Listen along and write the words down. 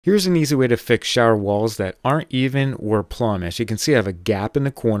Here's an easy way to fix shower walls that aren't even or plumb. As you can see, I have a gap in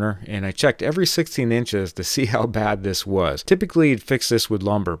the corner, and I checked every 16 inches to see how bad this was. Typically, you'd fix this with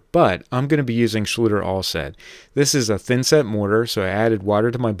lumber, but I'm going to be using Schluter All Set. This is a thin set mortar, so I added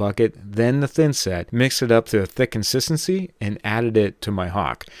water to my bucket, then the thin set, mixed it up to a thick consistency, and added it to my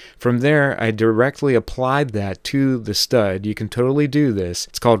hock. From there, I directly applied that to the stud. You can totally do this.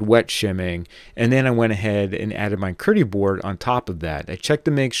 It's called wet shimming. And then I went ahead and added my Kerdi-Board on top of that. I checked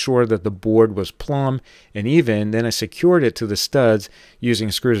to make sure that the board was plumb and even. Then I secured it to the studs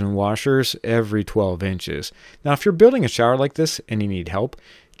using screws and washers every 12 inches. Now, if you're building a shower like this and you need help,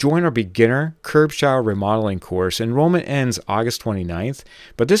 join our beginner curb shower remodeling course. Enrollment ends August 29th,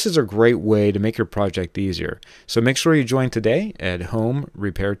 but this is a great way to make your project easier. So make sure you join today at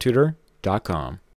homerepairtutor.com.